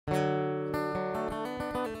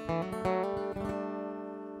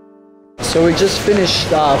So we just finished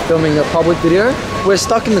filming a public video. We're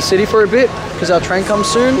stuck in the city for a bit because our train comes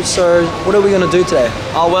soon. So what are we going to do today?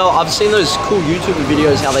 Oh well, I've seen those cool YouTube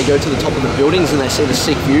videos how they go to the top of the buildings and they see the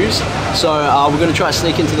sick views. So we're going to try to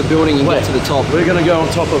sneak into the building and get to the top. We're going to go on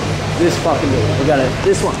top of this fucking building. We're going to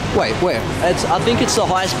this one. Wait, where? I think it's the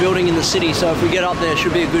highest building in the city. So if we get up there, it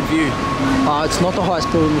should be a good view. It's not the highest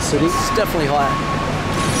building in the city. It's definitely higher.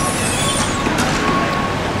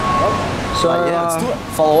 So yeah, let's do it.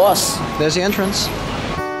 Follow us. There's the entrance.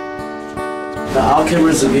 Our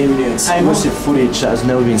cameras are giving you exclusive footage that has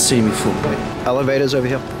never been seen before. Elevators over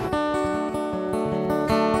here.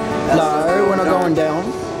 No, we're not going down.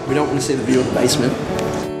 We don't want to see the view of the basement.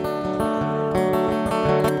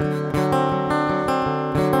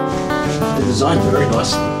 The design's very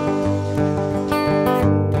nice.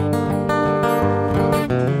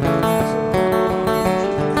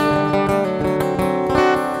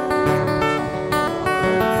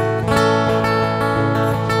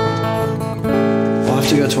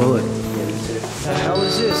 To go toilet. The hell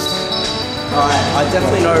is this? Alright, I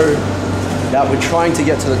definitely know that we're trying to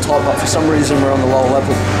get to the top, but for some reason we're on the lower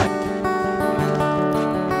level.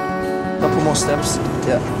 Couple more steps.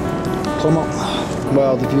 Yeah. Come on.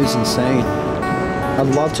 Wow, the view's insane.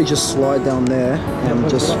 I'd love to just slide down there and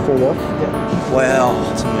just fall off. Yeah.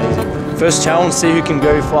 Wow, it's amazing. First challenge, see who can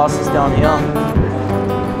go fastest down here.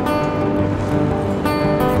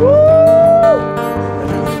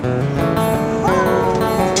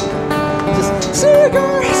 See you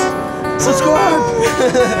guys! Subscribe!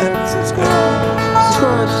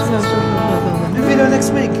 Subscribe! New video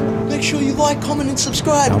next week. Make sure you like, comment and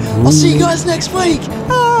subscribe. I'll see you guys next week!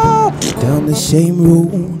 Ah! Down the same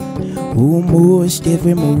road, almost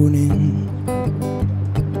every morning,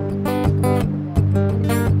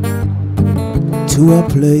 to a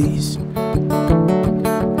place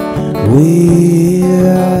where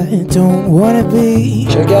I don't wanna be.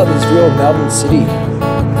 Check out this view of Melbourne City.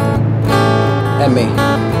 And me.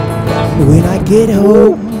 When I get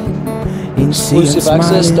home and see her Exclusive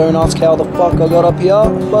access, smiling, don't ask how the fuck I got up here.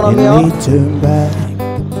 But I'm and here. they turn back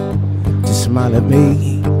to smile at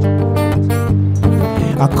me,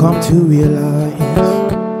 I come to realize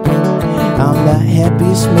I'm the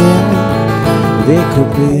happiest man there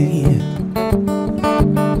could be.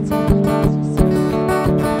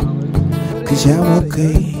 'Cause I'm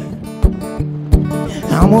okay,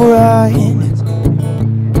 I'm alright.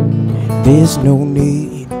 There's no need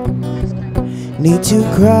to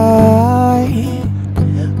cry.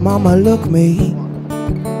 Mama, look me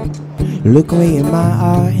in my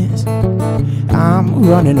eyes. I'm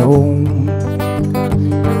running home.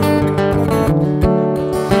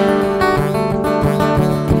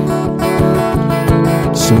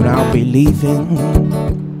 Soon I'll be leaving,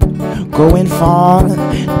 going far.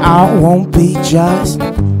 I won't be just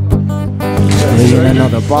playing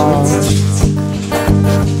another bar.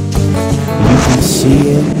 You can see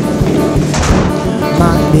it,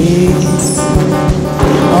 my knees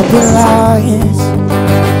up in rise.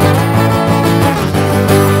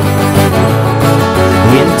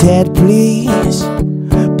 And Dad,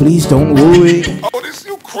 please don't worry. Oh, this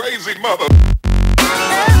you crazy mother.